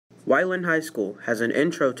Wyland High School has an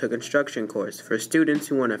Intro to Construction course for students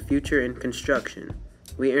who want a future in construction.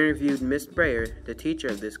 We interviewed Ms. Brayer, the teacher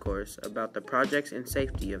of this course, about the projects and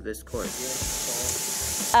safety of this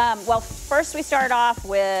course. Well, first we start off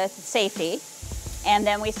with safety, and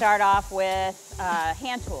then we start off with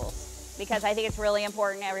hand tools, because I think it's really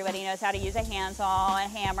important everybody knows how to use a handsaw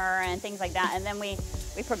and hammer and things like that. And then we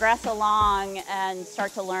progress along and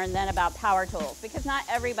start to learn then about power tools, because not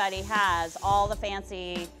everybody has all the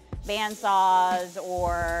fancy band saws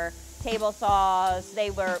or table saws.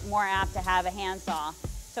 They were more apt to have a handsaw.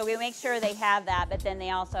 So we make sure they have that, but then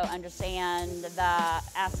they also understand the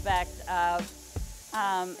aspect of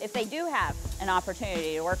if they do have an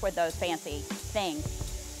opportunity to work with those fancy things.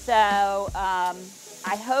 So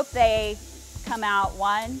I hope they come out,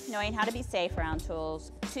 one, knowing how to be safe around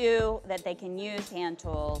tools, two, that they can use hand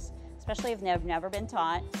tools, especially if they've never been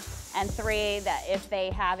taught, and three, that if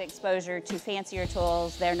they have exposure to fancier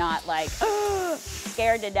tools, they're not like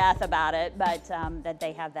scared to death about it, but that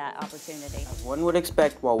they have that opportunity. One would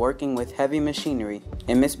expect while working with heavy machinery,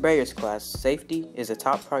 in Ms. Brayer's class, safety is a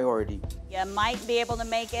top priority. You might be able to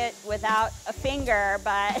make it without a finger,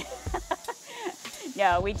 but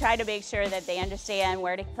no, we try to make sure that they understand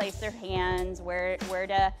where to place their hands, where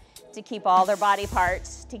to keep all their body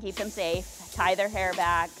parts to keep them safe, tie their hair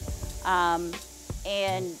back.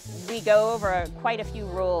 And we go over quite a few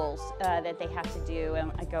rules that they have to do,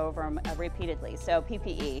 and I go over them repeatedly. So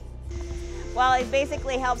PPE. Well, it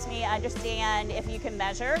basically helps me understand if you can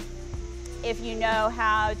measure, if you know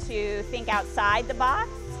how to think outside the box,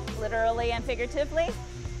 literally and figuratively.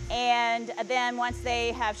 And then once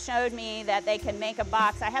they have showed me that they can make a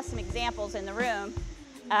box, I have some examples in the room.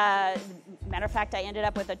 Matter of fact, I ended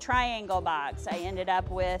up with a triangle box. I ended up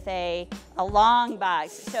with a long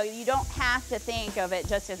box. So you don't have to think of it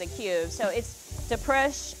just as a cube. So it's to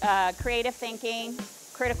push creative thinking,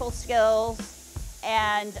 critical skills,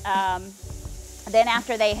 and then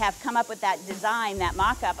after they have come up with that design, that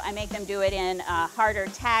mock-up, I make them do it in a harder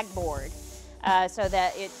tag board so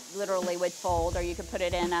that it literally would fold, or you could put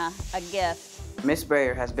it in a gift. Ms.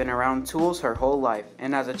 Brayer has been around tools her whole life,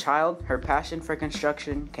 and as a child, her passion for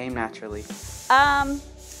construction came naturally.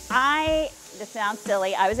 This sounds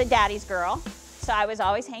silly, I was a daddy's girl, so I was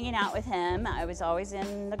always hanging out with him. I was always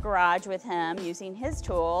in the garage with him using his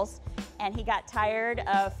tools, and he got tired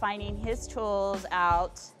of finding his tools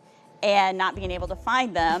out and not being able to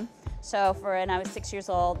find them. So when I was 6 years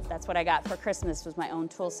old, that's what I got for Christmas, was my own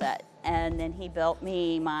tool set. And then he built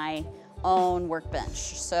me my own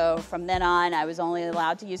workbench. So from then on, I was only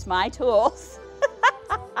allowed to use my tools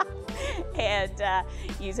and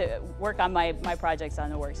work on my projects on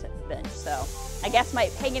the workbench. So I guess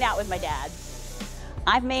hanging out with my dad.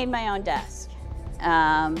 I've made my own desk.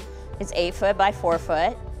 It's 8 foot by 4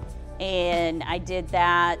 foot, and I did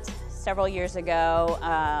that several years ago,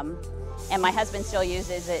 and my husband still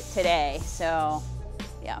uses it today. So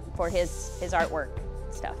yeah, for his artwork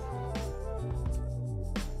stuff.